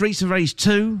we got Streets of Rage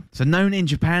 2, so known in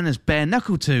Japan as Bare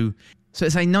Knuckle 2. So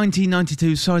it's a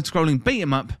 1992 side-scrolling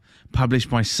beat-em-up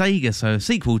published by Sega, so a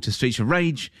sequel to Streets of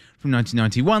Rage from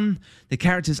 1991. The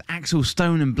characters Axel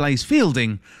Stone and Blaze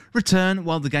Fielding return,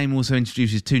 while the game also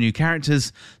introduces two new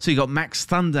characters. So you got Max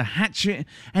Thunder Hatchet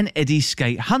and Eddie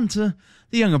Skate Hunter,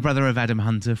 the younger brother of Adam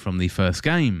Hunter from the first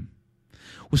game.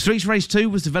 Well, Streets of Rage 2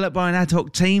 was developed by an ad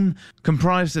hoc team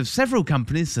comprised of several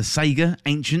companies, so Sega,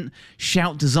 Ancient,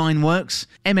 Shout Design Works,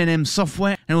 M&M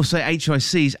Software, and also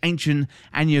HIC's Ancient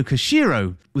Anyo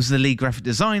Koshiro was the lead graphic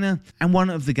designer and one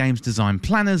of the game's design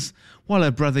planners, while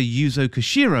her brother Yuzo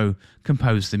Koshiro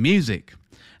composed the music.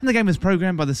 And the game was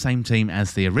programmed by the same team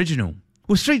as the original.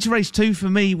 Well, Streets of Rage 2 for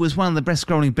me was one of the best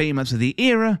scrolling beat-em-ups of the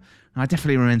era. I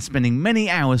definitely remember spending many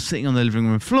hours sitting on the living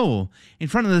room floor in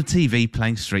front of the TV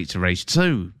playing Streets of Rage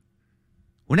 2.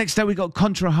 Well, next up we got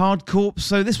Contra Hard Corps.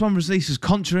 So this one releases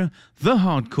Contra, the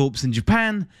Hard Corps in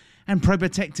Japan, and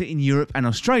Probotector in Europe and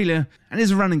Australia, and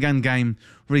is a run and gun game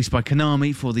released by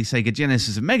Konami for the Sega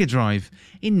Genesis and Mega Drive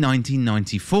in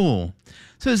 1994.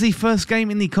 So it's the first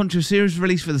game in the Contra series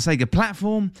released for the Sega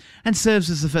platform, and serves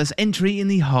as the first entry in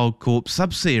the Hard Corps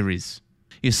sub-series.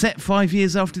 You're set 5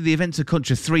 years after the events of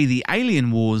Contra 3 The Alien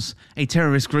Wars. A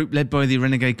terrorist group led by the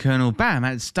renegade Colonel Bam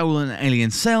had stolen an alien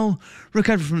cell,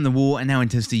 recovered from the war, and now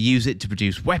intends to use it to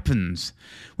produce weapons.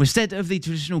 Instead of the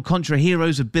traditional Contra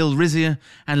heroes of Bill Rizier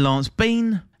and Lance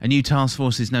Bean, a new task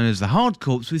force is known as the Hard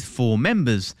Corps with 4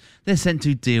 members. They're sent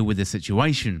to deal with the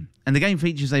situation. And the game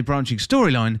features a branching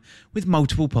storyline with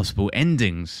multiple possible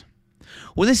endings.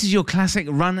 Well, this is your classic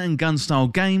run and gun style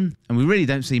game, and we really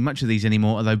don't see much of these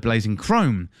anymore, although Blazing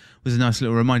Chrome was a nice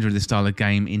little reminder of this style of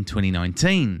game in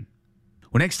 2019.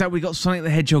 Well, next up we got Sonic the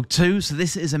Hedgehog 2, so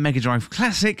this is a Mega Drive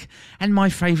classic and my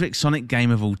favourite Sonic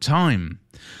game of all time.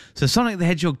 So Sonic the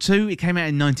Hedgehog 2, it came out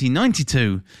in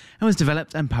 1992 and was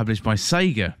developed and published by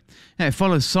Sega. Now it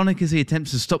follows Sonic as he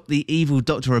attempts to stop the evil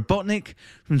Dr. Robotnik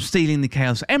from stealing the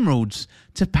Chaos Emeralds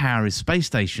to power his space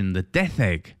station, the Death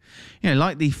Egg.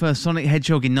 Like the first Sonic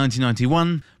Hedgehog in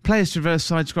 1991, players traverse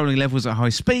side-scrolling levels at high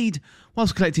speed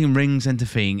whilst collecting rings and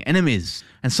defeating enemies.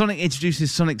 And Sonic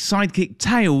introduces Sonic's sidekick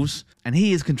Tails, and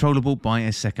he is controllable by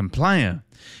a second player.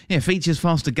 It features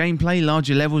faster gameplay,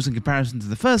 larger levels in comparison to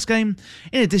the first game,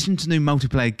 in addition to new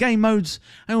multiplayer game modes,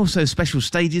 and also special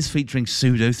stages featuring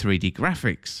pseudo 3D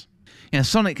graphics.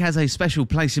 Sonic has a special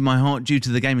place in my heart due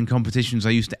to the gaming competitions I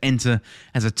used to enter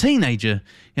as a teenager.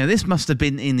 This must have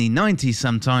been in the 90s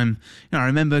sometime. I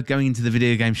remember going into the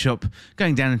video game shop,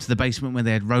 going down into the basement where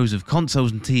they had rows of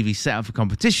consoles and TVs set up for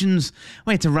competitions.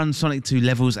 We had to run Sonic 2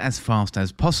 levels as fast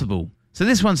as possible. So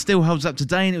this one still holds up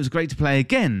today, and it was great to play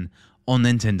again on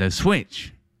Nintendo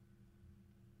Switch.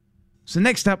 So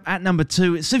next up at number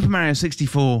 2, it's Super Mario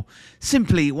 64,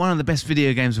 simply one of the best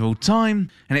video games of all time,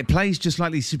 and it plays just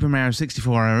like the Super Mario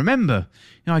 64 I remember.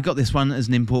 I got this one as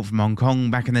an import from Hong Kong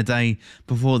back in the day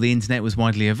before the internet was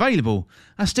widely available.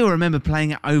 I still remember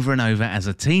playing it over and over as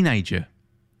a teenager.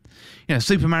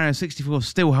 Super Mario 64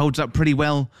 still holds up pretty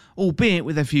well, albeit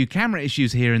with a few camera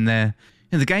issues here and there.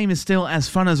 The game is still as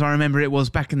fun as I remember it was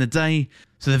back in the day,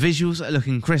 so the visuals are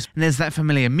looking crisp, and there's that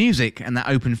familiar music and that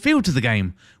open feel to the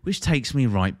game, which takes me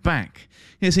right back.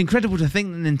 It's incredible to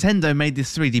think that Nintendo made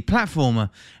this 3D platformer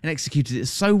and executed it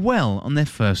so well on their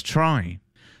first try.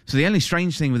 So the only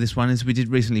strange thing with this one is we did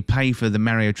recently pay for the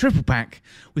Mario Triple Pack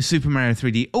with Super Mario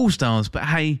 3D All-Stars, but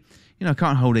hey, I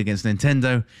can't hold it against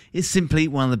Nintendo. It's simply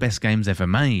one of the best games ever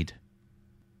made.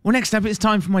 Well, next up it's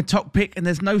time for my top pick, and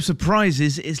there's no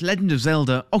surprises, it's Legend of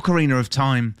Zelda Ocarina of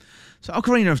Time. So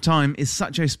Ocarina of Time is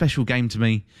such a special game to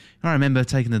me. I remember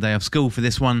taking the day off school for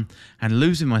this one and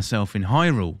losing myself in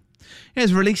Hyrule. It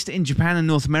was released in Japan and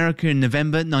North America in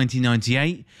November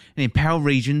 1998 and in PAL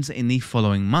regions in the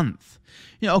following month.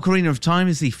 Ocarina of Time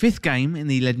is the 5th game in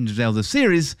the Legend of Zelda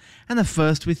series and the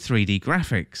first with 3D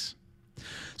graphics.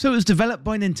 So it was developed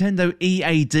by Nintendo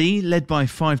EAD, led by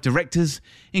 5 directors,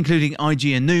 including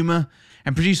Eiji Aonuma,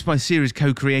 and produced by series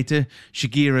co-creator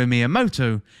Shigeru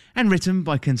Miyamoto, and written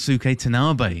by Kensuke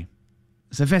Tanabe.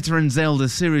 So veteran Zelda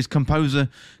series composer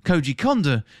Koji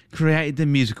Kondo created the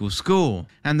musical score,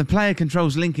 and the player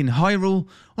controls Link in Hyrule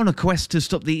on a quest to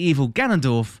stop the evil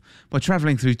Ganondorf by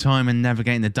travelling through time and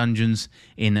navigating the dungeons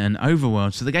in an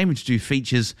overworld. So the game introduced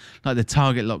features like the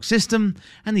target lock system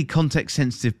and the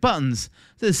context-sensitive buttons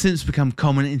that have since become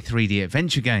common in 3D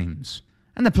adventure games.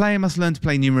 And the player must learn to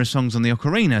play numerous songs on the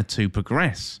ocarina to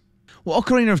progress. Well,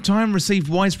 Ocarina of Time received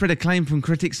widespread acclaim from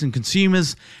critics and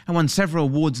consumers and won several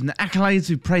awards and accolades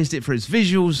who praised it for its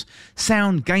visuals,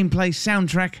 sound, gameplay,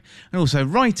 soundtrack, and also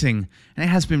writing, and it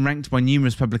has been ranked by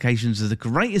numerous publications as the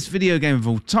greatest video game of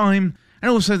all time,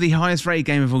 and also the highest rated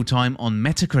game of all time on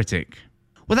Metacritic.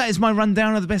 Well, that is my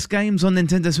rundown of the best games on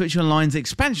Nintendo Switch Online's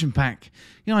expansion pack.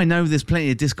 I know there's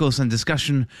plenty of discourse and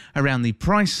discussion around the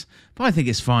price, but I think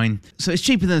it's fine. So it's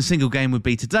cheaper than a single game would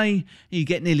be today. You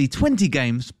get nearly 20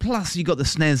 games, plus you got the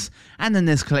SNES and the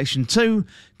NES Collection too,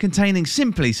 containing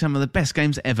simply some of the best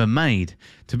games ever made.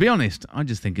 To be honest, I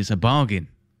just think it's a bargain.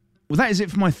 Well, that is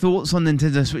it for my thoughts on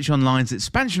Nintendo Switch Online's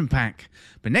expansion pack.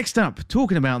 But next up,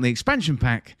 talking about the expansion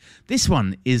pack, this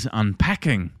one is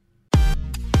unpacking.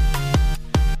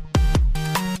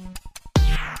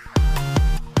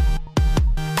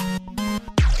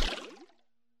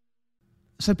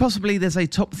 So possibly there's a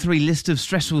top 3 list of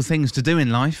stressful things to do in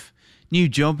life: new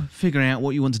job, figuring out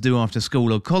what you want to do after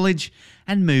school or college,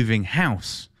 and moving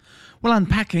house. Well,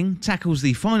 Unpacking tackles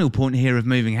the final point here of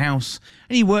moving house,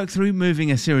 and you work through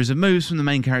moving a series of moves from the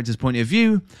main character's point of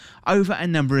view over a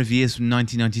number of years from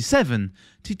 1997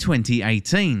 to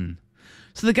 2018.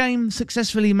 So the game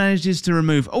successfully manages to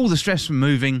remove all the stress from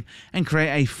moving and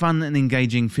create a fun and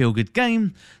engaging feel-good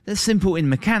game that's simple in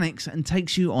mechanics and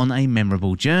takes you on a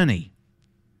memorable journey.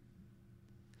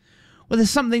 Well, there's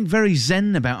something very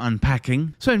zen about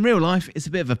unpacking. So in real life, it's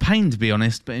a bit of a pain to be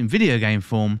honest, but in video game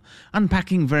form,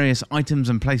 unpacking various items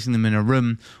and placing them in a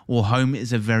room or home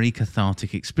is a very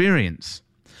cathartic experience.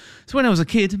 So when I was a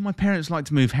kid, my parents liked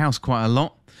to move house quite a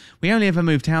lot. We only ever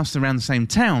moved house around the same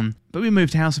town, but we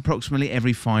moved house approximately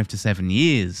every 5 to 7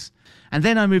 years. And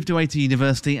then I moved away to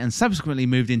university and subsequently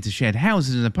moved into shared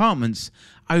houses and apartments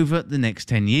over the next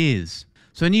 10 years.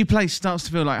 So a new place starts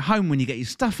to feel like home when you get your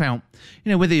stuff out,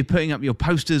 whether you're putting up your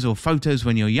posters or photos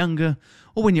when you're younger,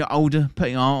 or when you're older,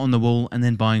 putting art on the wall and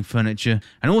then buying furniture,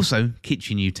 and also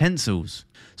kitchen utensils.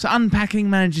 So unpacking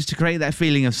manages to create that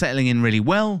feeling of settling in really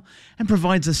well, and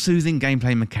provides a soothing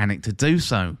gameplay mechanic to do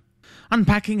so.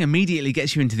 Unpacking immediately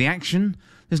gets you into the action.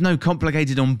 There's no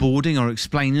complicated onboarding or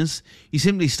explainers. You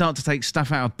simply start to take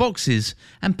stuff out of boxes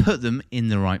and put them in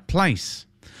the right place.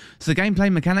 So the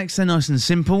gameplay mechanics are nice and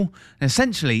simple, and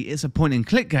essentially it's a point and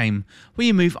click game where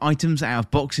you move items out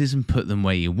of boxes and put them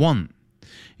where you want.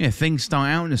 Things start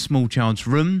out in a small child's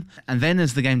room, and then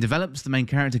as the game develops, the main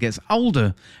character gets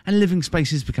older and living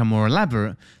spaces become more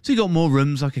elaborate. So you've got more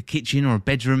rooms like a kitchen or a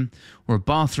bedroom or a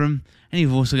bathroom, and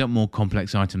you've also got more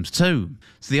complex items too.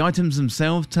 So the items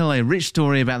themselves tell a rich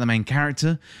story about the main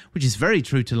character, which is very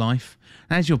true to life.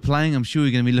 And as you're playing, I'm sure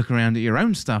you're going to be looking around at your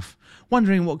own stuff,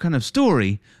 wondering what kind of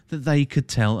story that they could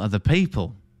tell other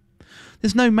people.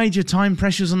 There's no major time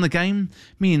pressures on the game,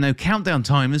 meaning no countdown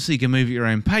timers so you can move at your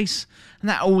own pace, and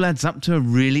that all adds up to a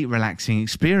really relaxing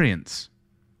experience.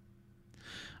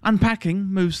 Unpacking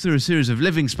moves through a series of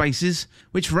living spaces,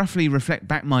 which roughly reflect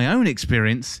back my own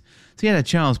experience. So you had a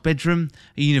child's bedroom,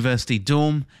 a university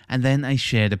dorm, and then a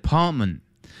shared apartment.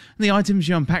 And the items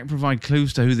you unpack provide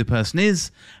clues to who the person is,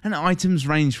 and items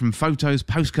range from photos,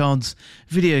 postcards,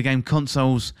 video game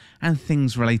consoles, and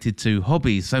things related to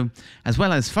hobbies. So, as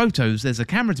well as photos, there's a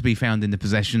camera to be found in the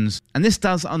possessions, and this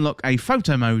does unlock a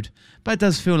photo mode, but it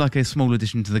does feel like a small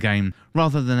addition to the game,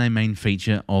 rather than a main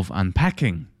feature of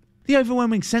unpacking. The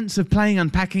overwhelming sense of playing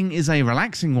Unpacking is a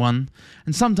relaxing one,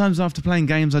 and sometimes after playing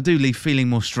games I do leave feeling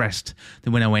more stressed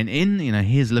than when I went in,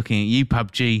 here's looking at you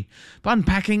PUBG, but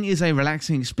Unpacking is a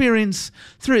relaxing experience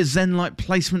through its zen-like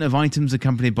placement of items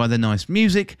accompanied by the nice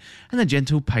music and the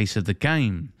gentle pace of the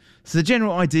game. So the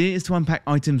general idea is to unpack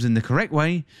items in the correct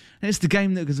way, and it's the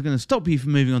game that is going to stop you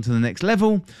from moving on to the next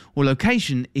level or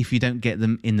location if you don't get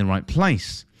them in the right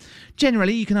place.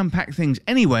 Generally, you can unpack things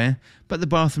anywhere, but the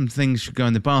bathroom things should go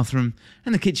in the bathroom,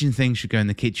 and the kitchen things should go in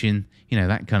the kitchen,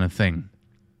 that kind of thing.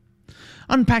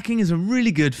 Unpacking is a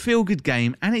really good, feel-good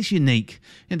game, and it's unique.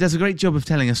 It does a great job of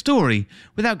telling a story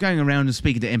without going around and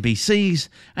speaking to NPCs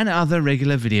and other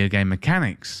regular video game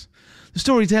mechanics. The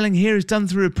storytelling here is done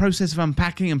through a process of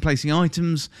unpacking and placing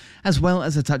items, as well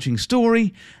as a touching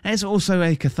story, and it's also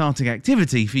a cathartic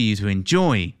activity for you to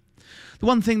enjoy. The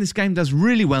one thing this game does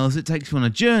really well is it takes you on a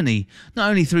journey,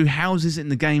 not only through houses in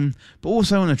the game, but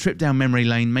also on a trip down memory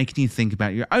lane, making you think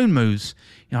about your own moves.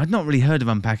 I'd not really heard of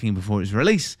Unpacking before its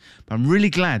release, but I'm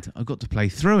really glad I got to play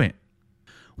through it.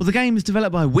 Well, the game is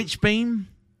developed by Witchbeam.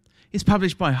 It's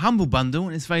published by Humble Bundle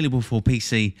and it's available for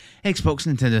PC, Xbox,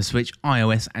 Nintendo Switch,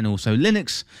 iOS and also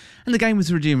Linux, and the game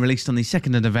was originally released on the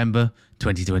 2nd of November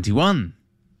 2021.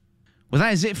 Well,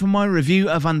 that is it for my review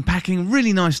of Unpacking.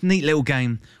 Really nice, neat little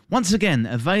game. Once again,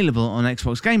 available on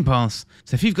Xbox Game Pass,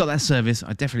 so if you've got that service,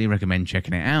 I definitely recommend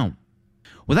checking it out.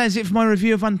 Well, that is it for my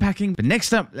review of Unpacking, but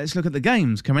next up, let's look at the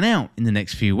games coming out in the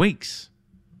next few weeks.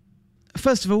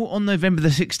 First of all, on November the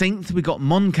 16th, we got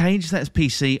Moncage, that's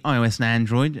PC, iOS and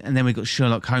Android, and then we got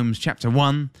Sherlock Holmes Chapter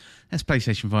 1, that's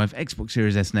PlayStation 5, Xbox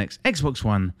Series S and X, Xbox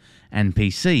One and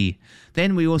PC.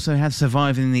 Then we also have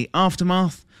Surviving the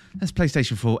Aftermath, that's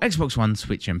PlayStation 4, Xbox One,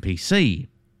 Switch and PC.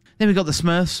 Then we got the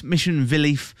Smurfs Mission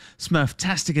Village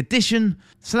Smurftastic Edition,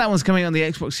 so that one's coming on the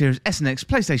Xbox Series S and X,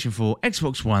 PlayStation 4,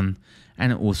 Xbox One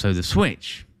and also the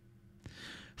Switch.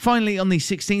 Finally, on the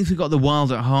 16th, we've got The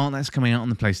Wild at Heart, that's coming out on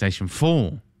the PlayStation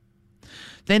 4.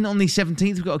 Then on the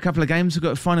 17th, we've got a couple of games. We've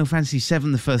got Final Fantasy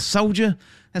VII The First Soldier,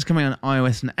 that's coming on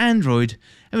iOS and Android.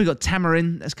 And we've got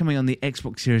Tamarin, that's coming on the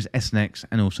Xbox Series S and X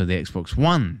and also the Xbox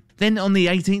One. Then on the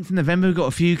 18th of November, we've got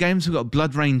a few games. We've got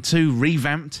Blood Rain 2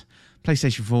 Revamped,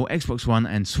 PlayStation 4, Xbox One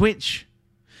and Switch.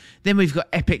 Then we've got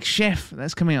Epic Chef,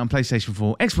 that's coming out on PlayStation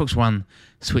 4, Xbox One,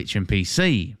 Switch and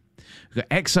PC. We've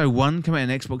got XO1 coming out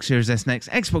on Xbox Series S and X,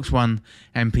 Xbox One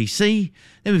and PC.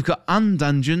 Then we've got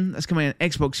Undungeon, that's coming out on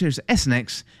Xbox Series S and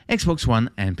X, Xbox One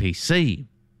and PC.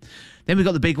 Then we've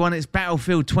got the big one, it's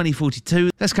Battlefield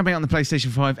 2042. That's coming out on the PlayStation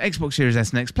 5, Xbox Series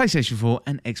S and X, PlayStation 4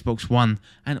 and Xbox One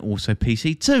and also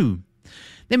PC 2.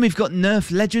 Then we've got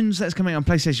Nerf Legends, that's coming out on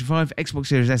PlayStation 5, Xbox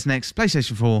Series S and X,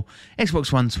 PlayStation 4,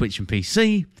 Xbox One, Switch and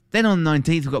PC. Then on the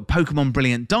 19th we've got Pokemon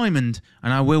Brilliant Diamond,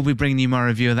 and I will be bringing you my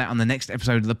review of that on the next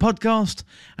episode of the podcast.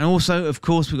 And also, of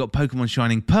course, we've got Pokemon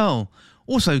Shining Pearl,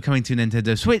 also coming to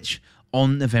Nintendo Switch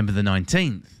on November the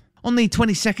 19th. On the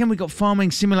 22nd we've got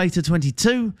Farming Simulator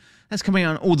 22, that's coming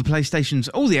out on all the PlayStations,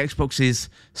 all the Xboxes,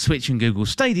 Switch and Google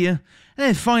Stadia. And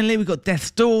then finally we've got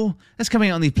Death's Door, that's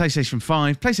coming out on the PlayStation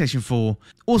 5, PlayStation 4,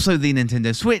 also the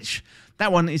Nintendo Switch.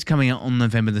 That one is coming out on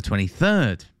November the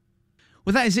 23rd.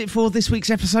 Well, that is it for this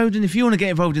week's episode, and if you want to get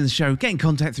involved in the show, get in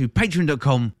contact through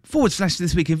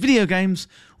patreon.com/This Week in Video Games,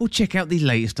 or check out the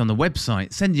latest on the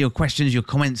website. Send your questions, your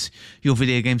comments, your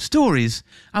video game stories.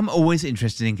 I'm always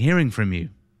interested in hearing from you.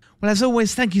 Well, as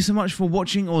always, thank you so much for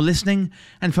watching or listening,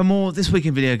 and for more This Week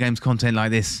in Video Games content like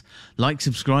this, like,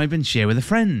 subscribe and share with a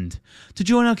friend. To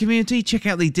join our community, check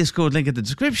out the Discord link in the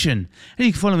description, and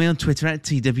you can follow me on Twitter at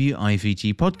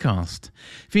TWIVG Podcast.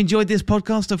 If you enjoyed this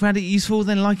podcast or found it useful,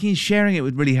 then liking and sharing it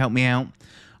would really help me out.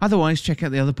 Otherwise, check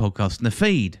out the other podcasts in the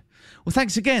feed. Well,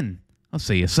 thanks again. I'll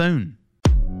see you soon.